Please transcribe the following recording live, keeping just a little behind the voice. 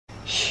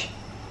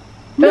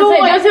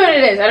Don't say what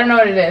it is. I don't know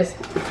what it is.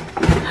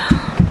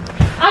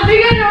 I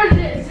think I know what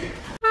it is.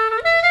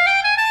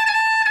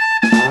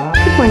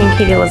 Good morning,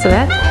 Katie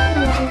Elizabeth.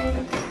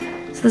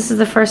 So this is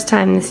the first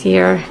time this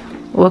year.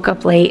 Woke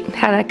up late.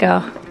 How'd that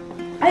go?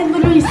 I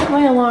literally set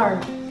my alarm.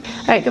 All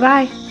right,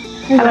 goodbye.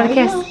 How about a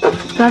kiss?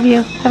 Love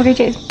you. Have a great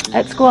day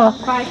at school.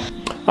 Bye.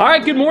 All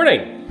right, good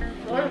morning.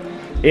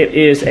 It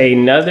is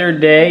another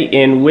day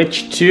in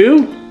which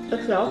to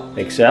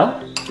excel.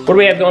 What do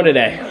we have going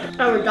today?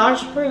 Our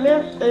doctor's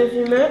appointment in a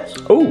few minutes.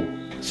 Oh,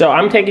 so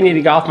I'm taking you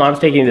to golf. Mom's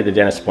taking you to the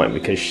dentist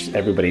appointment because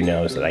everybody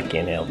knows that I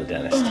can't handle the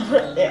dentist.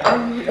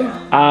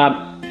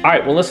 All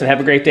right, well listen, have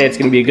a great day. It's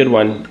gonna be a good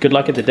one. Good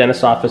luck at the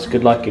dentist's office.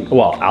 Good luck,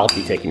 well, I'll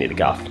be taking you to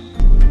golf.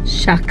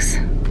 Shucks.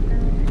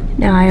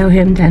 Now I owe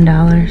him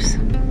 $10.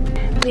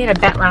 We had a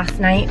bet last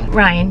night.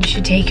 Ryan, you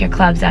should take your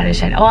clubs out of the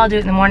shed. Oh, I'll do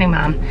it in the morning,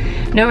 Mom.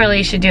 No, really,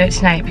 you should do it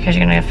tonight because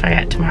you're gonna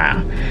forget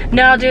tomorrow.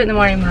 No, I'll do it in the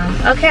morning, Mom.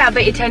 Okay, I'll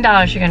bet you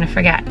 $10 you're gonna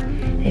forget.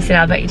 He said,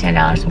 I'll bet you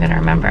 $10 I'm gonna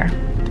remember.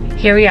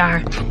 Here we are.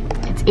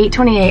 It's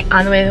 8:28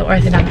 on the way to the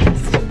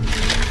orthodontist.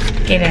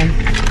 Get in.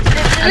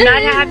 I'm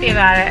not happy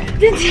about it.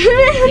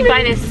 You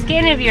by the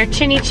skin of your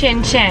chinny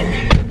chin chin.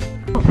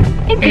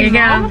 There you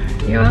go.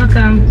 You're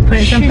welcome. Put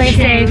it someplace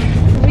safe.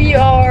 We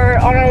are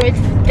on our way to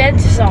the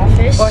dentist's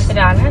office.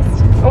 Orthodontist.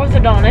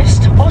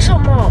 Also,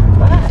 Mom,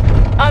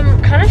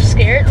 I'm kind of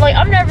scared. Like,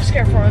 I'm never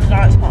scared for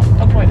orthodontist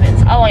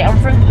appointments. I'm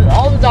friends with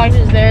all the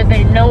doctors there.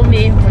 They know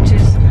me, which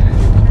is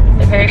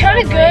kind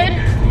of good.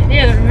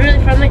 Yeah, they're really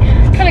friendly.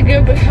 Kind of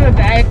good, but kind of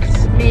bad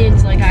because it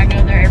means like I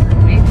go there every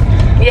week.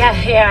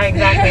 Yeah,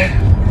 exactly.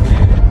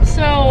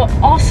 So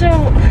also,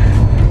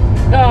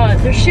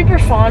 they're super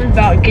fun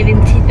about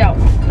getting teeth out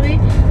quickly.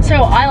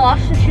 So I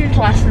lost the tooth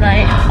last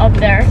night up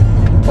there.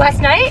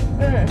 Last night?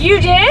 You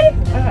did?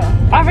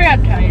 I forgot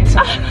to tell you.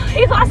 So.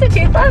 You lost a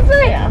tooth last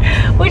night? Yeah.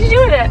 What'd you do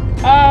with it?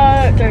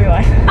 Threw it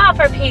away. Oh,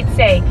 for Pete's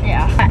sake.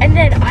 Yeah. And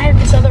then I have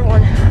this other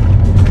one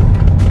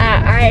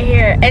right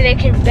here, and it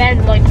can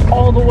bend like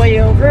all the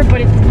way over,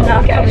 but it's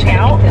not coming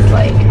out. It's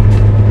like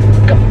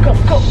go.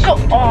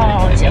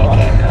 Oh, it's yellow.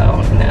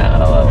 Oh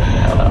no.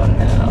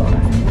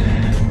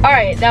 All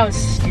right, that was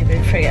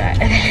stupid. Forget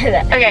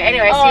that. Okay.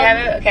 Anyway, so you have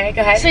it. Okay,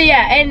 go ahead. So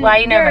yeah, and why are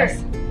you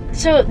nervous?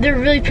 So they're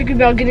really picky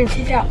about getting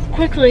teeth out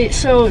quickly.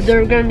 So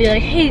they're gonna be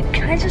like, hey,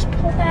 can I just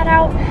pull that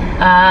out?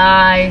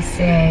 I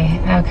see.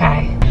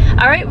 Okay.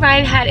 All right,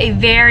 Ryan had a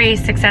very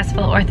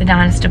successful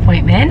orthodontist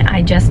appointment.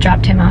 I just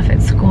dropped him off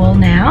at school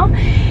now.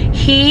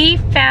 He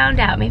found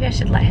out, maybe I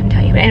should let him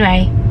tell you, but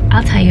anyway,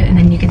 I'll tell you and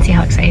then you can see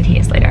how excited he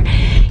is later.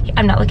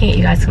 I'm not looking at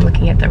you guys, I'm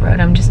looking at the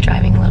road. I'm just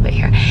driving a little bit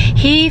here.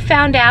 He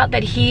found out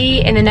that he,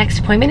 in the next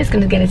appointment, is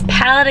gonna get his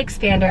palate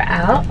expander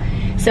out.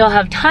 So he'll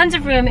have tons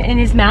of room in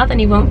his mouth and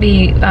he won't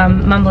be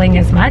mumbling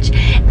as much.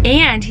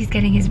 And he's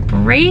getting his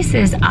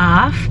braces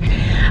off.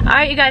 All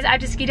right, you guys, I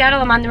have to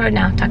skedaddle. I'm on the road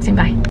now. Talk soon,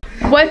 bye.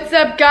 What's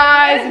up,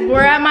 guys?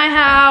 We're at my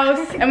house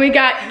and we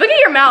got, look at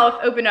your mouth,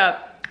 open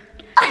up.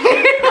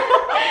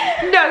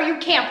 No, you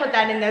can't put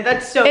that in there.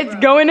 That's so It's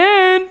gross. going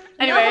in.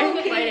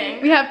 Anyway,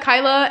 we have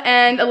Kyla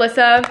and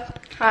Alyssa.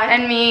 Hi.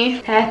 And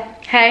me. Hey.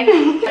 Hey.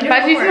 If I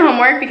have to do some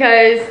homework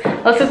because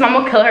Alyssa's mom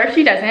will kill her if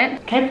she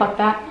doesn't. Can I pluck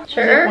that?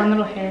 Sure. One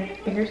little hair.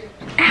 Fingers.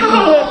 Oh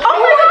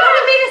my god,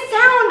 it made a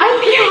sound. I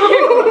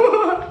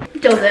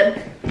feel. Kills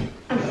it.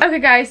 Okay,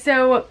 guys,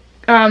 so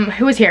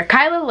who was here?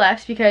 Kyla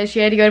left because she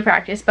had to go to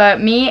practice, but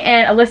me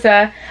and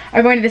Alyssa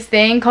are going to this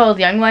thing called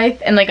Young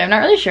Life, and like I'm not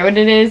really sure what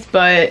it is,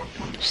 but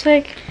just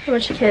like A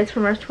bunch of kids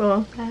from our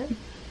school.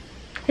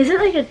 Is it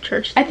like a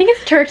church? I think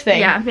it's a church thing.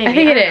 Yeah, maybe. I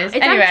think it don't know. is.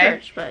 It's Anyway, not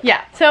church, but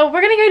yeah. So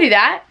we're gonna go do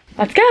that.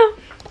 Let's go.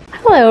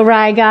 Hello,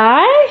 Rye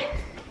Guy.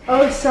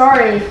 Oh,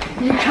 sorry.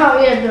 You caught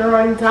me at the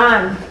wrong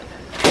time.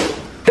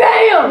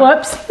 Bam!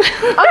 Whoops. Okay,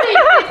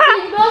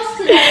 $15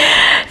 today.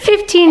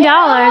 $15.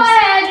 All I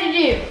had to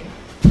do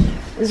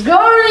is go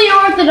to the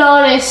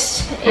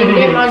orthodontist and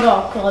get my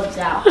golf clubs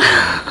out.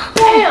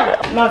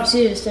 Bam! My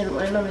students didn't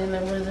win. I mean,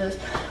 what is this?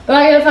 But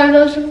I got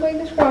 $5 for playing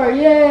this card.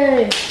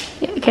 Yay!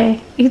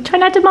 Okay, you try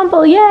not to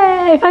mumble.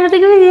 Yay! Final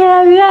thing of the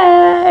video.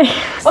 Yay!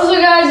 Also,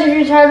 guys, if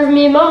you're tired of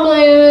me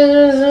mumbling,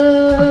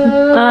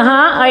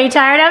 Are you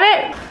tired of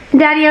it?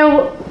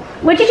 Dadio,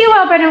 what did you do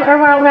while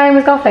Ryan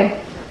was golfing?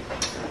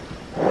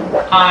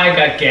 I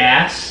got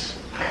gas.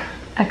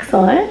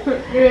 Excellent.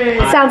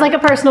 Sounds like a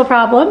personal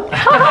problem. But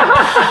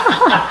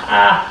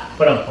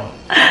I'm fine.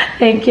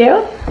 Thank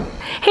you.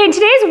 Hey, and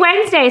today's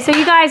Wednesday, so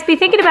you guys be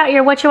thinking about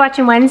your What You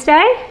Watching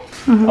Wednesday.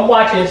 I'm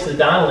watching this, the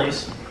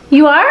Donnellys.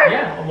 You are?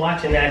 Yeah, I'm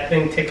watching that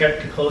thing tick up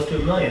to close to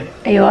 1 million.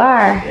 You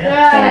are.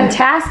 Yeah.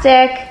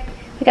 Fantastic.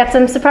 We got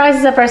some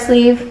surprises up our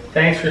sleeve.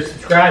 Thanks for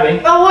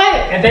subscribing. Oh, wait.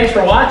 And thanks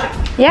for watching.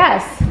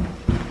 Yes.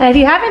 And if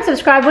you haven't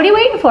subscribed, what are you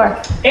waiting for?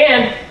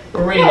 And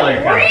we're reading all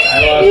your comments.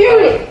 I love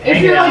If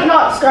hanging you're out, like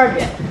not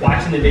started yet.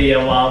 watching the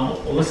video while I'm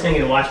listening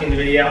and watching the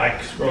video. I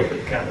scroll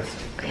through the comments.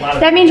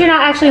 That means you're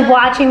not actually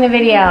watching the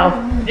video.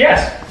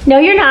 Yes. No,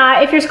 you're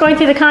not. If you're scrolling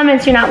through the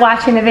comments, you're not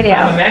watching the video.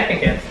 I'm a Mac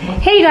again.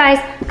 Hey, you guys.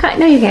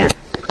 No, you can't.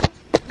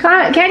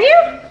 Can you?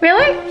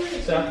 Really?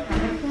 So.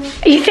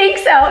 You think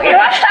so? All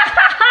right,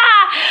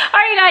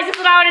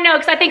 know,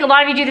 because I think a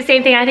lot of you do the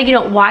same thing. I think you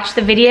don't watch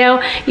the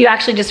video. You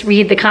actually just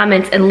read the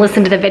comments and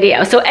listen to the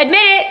video. So admit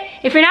it,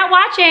 if you're not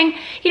watching,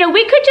 you know,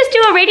 we could just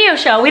do a radio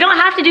show. We don't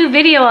have to do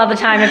video all the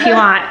time if you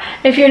want,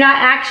 if you're not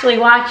actually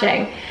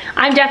watching.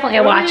 I'm definitely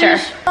a watcher.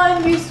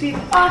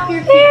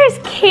 There's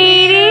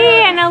Katie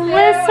and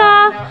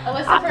Alyssa. No,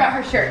 Alyssa forgot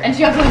her shirt, and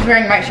she also was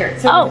wearing my shirt.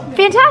 So Oh,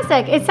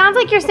 fantastic. It sounds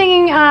like you're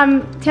singing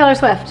Taylor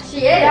Swift. She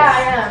is.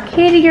 Yeah,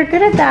 Katie, you're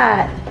good at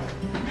that.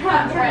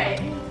 that's right.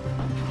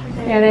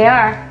 There they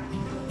are.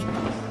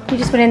 You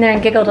just went in there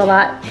and giggled a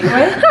lot. You're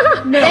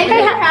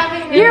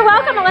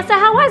welcome, Alyssa.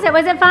 How was it?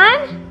 Was it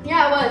fun?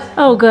 Yeah, it was.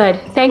 Oh, good.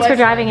 Thanks for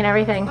driving and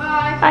everything.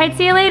 Bye. All right,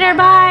 see you later.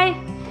 Bye.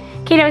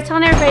 Kate, I was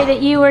telling everybody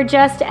that you were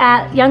just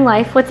at Young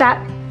Life. What's that?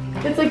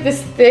 It's like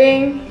this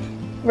thing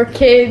where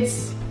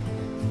kids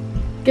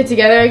get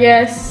together, I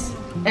guess,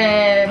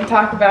 and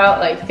talk about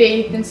like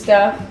faith and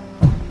stuff.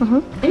 Mm-hmm.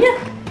 And yeah,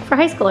 For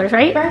high schoolers,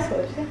 right? for high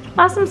schoolers. Yeah.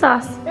 Awesome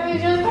sauce. It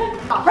was really fun.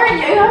 Brian,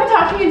 you haven't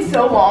talked to me in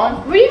so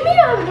long. What do you mean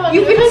I haven't talked to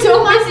you? You've been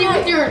so busy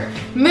with your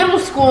middle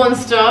school and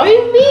stuff. What do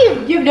you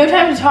mean? You have no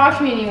time to talk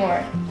to me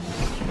anymore.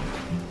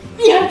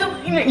 You have to.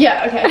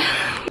 Yeah. Okay.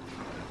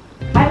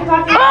 I haven't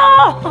talked to you. Oh!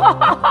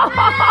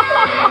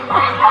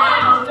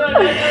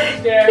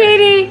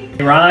 Katie.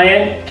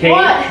 Ryan, Kate,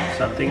 What?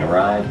 something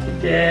arrived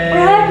today.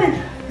 What happened?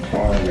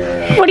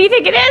 What do you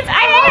think it is?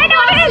 I think I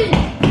know what it is.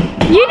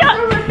 You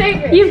don't. My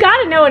favorite. You've got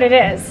to know what it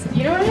is.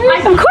 You know what it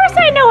is? Of course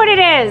I know what it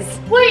is.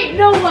 Wait,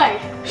 no way.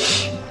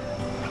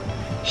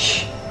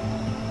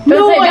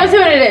 Don't say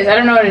what it is. I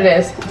don't know what it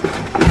is.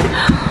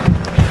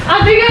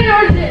 I think I know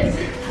what it is.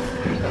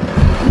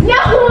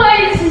 No way,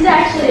 this is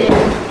actually it.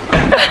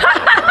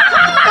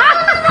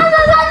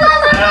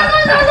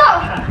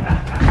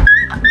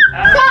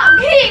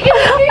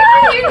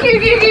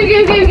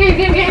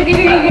 Stop!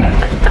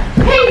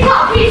 Hey,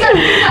 stop! Peace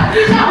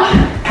out!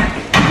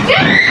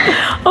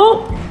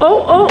 Oh.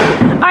 All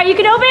right, you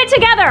can open it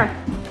together.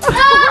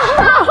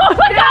 Oh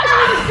my gosh.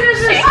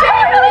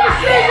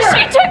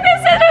 She took the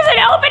scissors and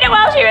opened it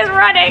while she was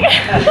running.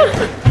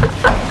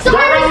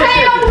 Somebody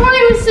say I'm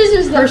running with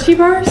scissors though. Hershey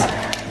bars?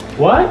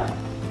 What?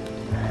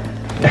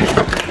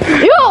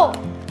 Yo!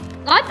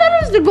 I thought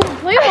it was the gold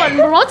play one,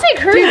 but I'll take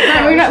her. We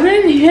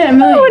didn't hit a million.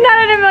 We're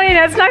not at $1 million.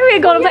 It's not gonna be a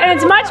golden plate, and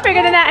it's much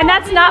bigger than that, and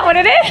that's not what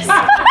it is.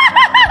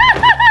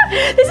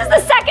 This is the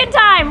second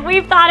time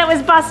we've thought it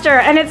was Buster,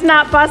 and it's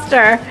not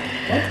Buster.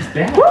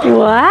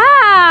 Wow.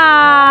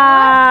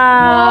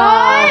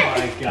 Oh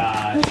my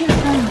God.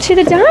 To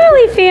the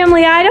Donnelly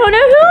family. I don't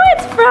know who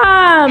it's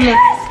from.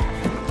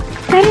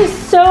 That is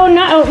so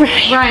not. Oh,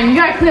 right. Brian, you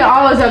gotta clean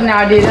all those up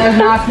now, dude. That's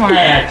not smart.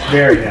 That's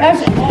very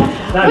nice.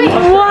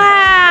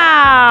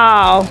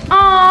 Wow.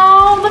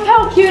 Oh, look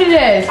how cute it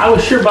is. I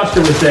was sure Buster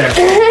was there.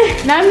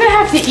 Now I'm gonna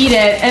have to eat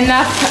it, and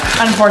that's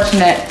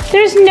unfortunate.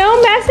 There's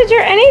no message or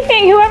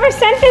anything. Whoever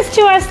sent this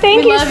to us,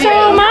 thank We you love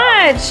so you.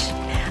 much.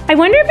 I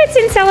wonder if it's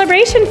in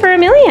celebration for $1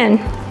 million.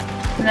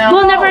 No.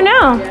 We'll never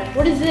know.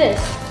 What is this?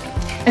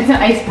 It's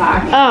an ice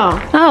pack.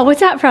 Oh, what's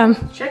that from?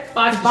 Check the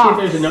box to see if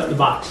there's a note in the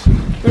box.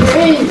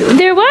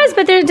 There was,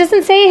 but there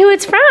doesn't say who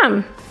it's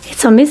from.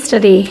 It's a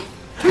mystery.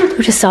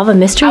 We'll just solve a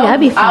mystery. That'd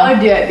be I fun.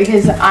 would do it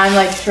because I'm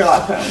like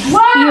Sherlock Holmes. You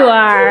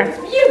are.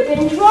 You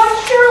binge watch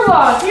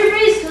Sherlock. You're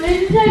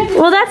basically a detective.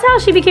 Well, that's how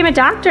she became a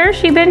doctor.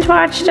 She binge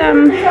watched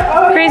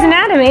Grey's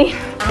Anatomy.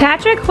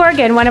 Patrick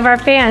Horgan, one of our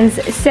fans,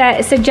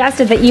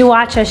 suggested that you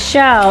watch a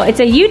show.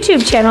 It's a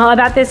YouTube channel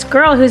about this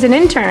girl who's an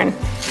intern.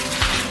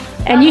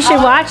 And you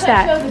should watch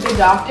that. Show The Good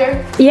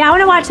Doctor. Yeah, I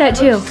want to watch that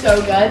too. So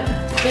good.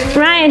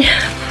 Ryan.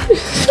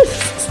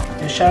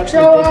 Shout out to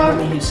So, the big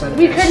homie who sent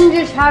we this. couldn't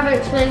just have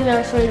it sitting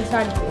there, so we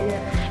decided to eat it.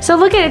 So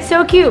look at it, it's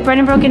so cute.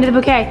 Brennan broke into the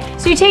bouquet.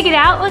 So you take it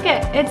out, look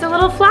at it's a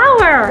little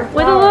flower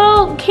with a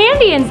little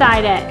candy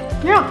inside it.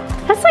 Yeah.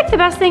 That's like the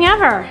best thing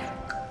ever.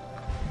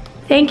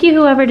 Thank you,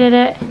 whoever did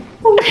it.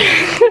 All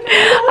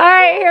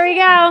right, here we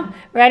go.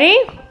 Ready?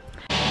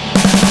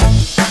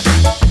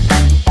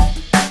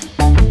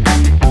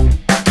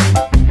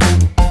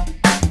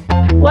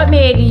 What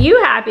made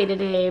you happy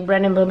today,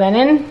 Brennan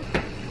Brennan?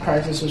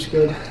 Practice was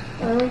good.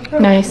 We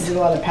Nice. did a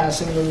lot of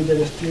passing, but we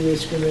did a three-way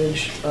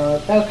scrimmage.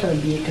 That was kind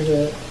of beat because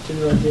I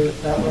didn't really do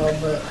it that well,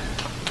 but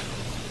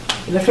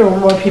and if there were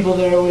more people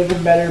there, it would have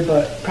been better,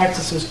 but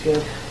practice was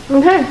good.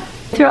 Okay.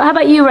 How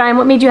about you, Ryan?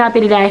 What made you happy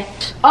today?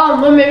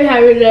 What made me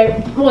happy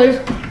today was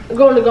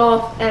going to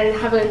golf and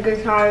having a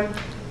good time.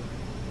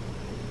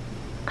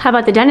 How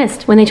about the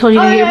dentist when they told you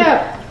to Oh do your...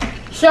 yeah.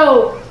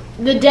 So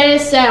the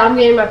dentist said I'm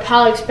getting my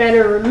palate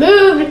expander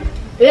removed.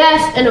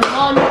 Yes, in a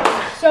month.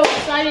 So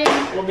excited.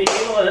 We'll be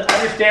able to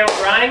understand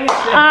what Ryan is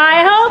saying.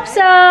 I hope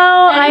so.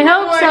 I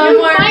hope You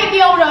so. might be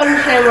able to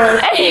understand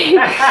what I'm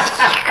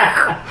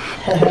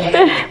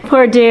saying.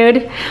 Poor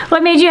dude.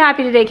 What made you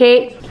happy today,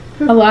 Kate?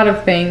 A lot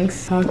of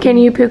things. Can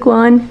you pick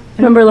one?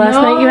 Remember last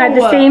night you had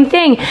the same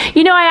thing.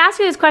 You know, I ask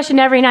you this question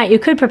every night. You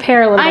could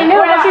prepare a little bit. I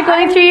know. As you're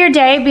going through your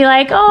day, be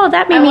like, oh,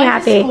 that made me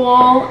happy.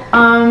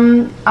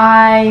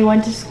 I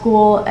went to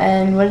school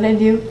and what did I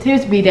do? Today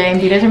was B-Day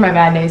and B-Days are my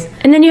bad days.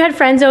 And then you had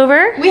friends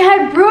over? We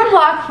had brew and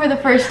block for the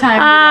first time.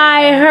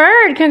 I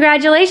heard.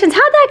 Congratulations.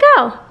 How'd that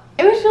go?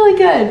 It was really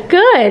good.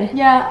 Good.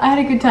 Yeah, I had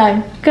a good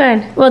time.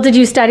 Good. Well, did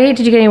you study?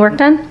 Did you get any work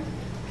done?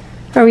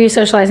 Or were you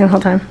socializing the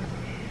whole time?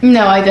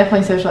 No, I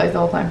definitely socialized the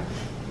whole time.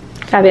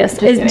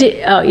 Fabulous.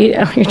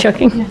 You're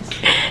joking? Yes.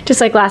 Just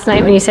like last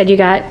night when you said you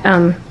got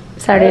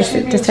Saturday's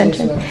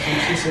detention. All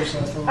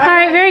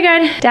right, very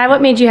good. Dad,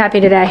 what made you happy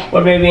today?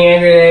 What made me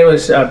angry today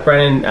was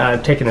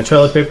Brennan taking the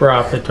toilet paper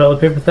off the toilet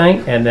paper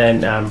thing and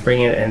then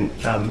bringing it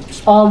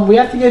and we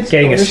have to get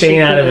getting a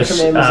stain out of his,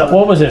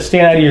 what was it,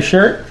 stain out of your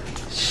shirt?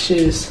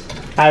 Shoes.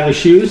 Out of his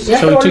shoes? Yeah,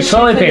 So we took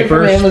toilet shoe cleaner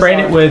paper, from sprayed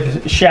it Amazon.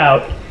 with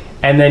Shout,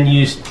 and then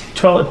used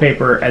toilet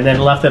paper and then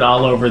left it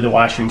all over the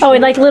washing machine. Oh,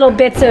 and like little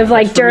bits of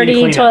like for me to dirty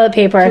clean toilet up.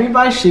 Can paper. you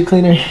buy a shoe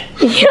cleaner?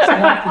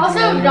 Also,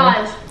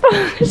 guys,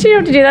 So you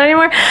don't have to do that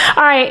anymore?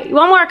 All right,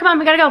 one more. Come on,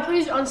 we gotta go.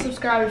 please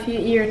unsubscribe if you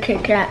eat your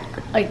Kit Kat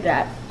like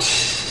that.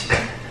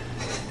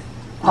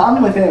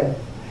 I'm with him.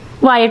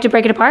 Why, you have to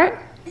break it apart?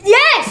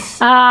 Yes!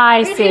 Ah,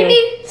 I see.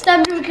 Maybe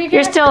stop doing Kit Kat.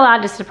 You're still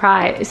allowed to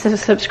subscribe.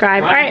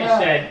 All right.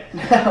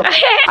 Said, All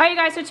right, you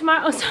guys, so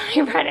tomorrow, oh,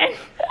 sorry, Brennan.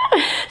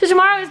 So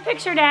tomorrow is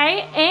picture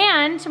day,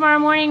 and tomorrow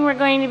morning we're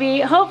going to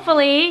be,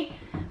 hopefully,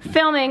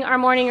 filming our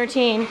morning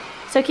routine.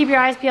 So keep your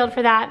eyes peeled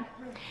for that.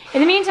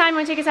 In the meantime,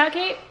 want to take us out,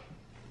 Kate?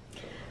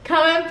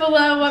 Comment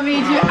below what made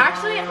you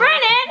actually.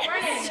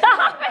 Brennan,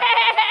 stop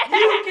it!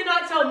 You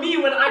cannot tell me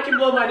when I can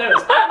blow my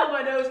nose. I blow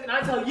my nose and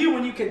I tell you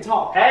when you can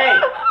talk. hey,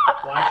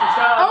 watch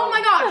yourself. Oh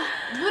my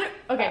gosh.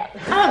 Okay.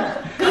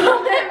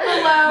 Comment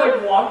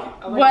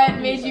below what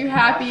made you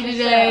happy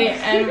today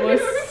and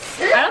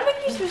I don't think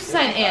you're supposed to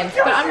sign ants,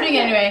 but I'm doing it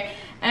anyway.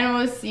 And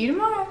we'll see you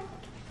tomorrow.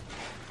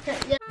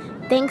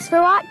 Thanks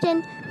for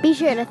watching. Be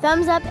sure to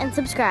thumbs up and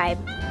subscribe.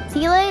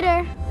 See you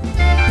later.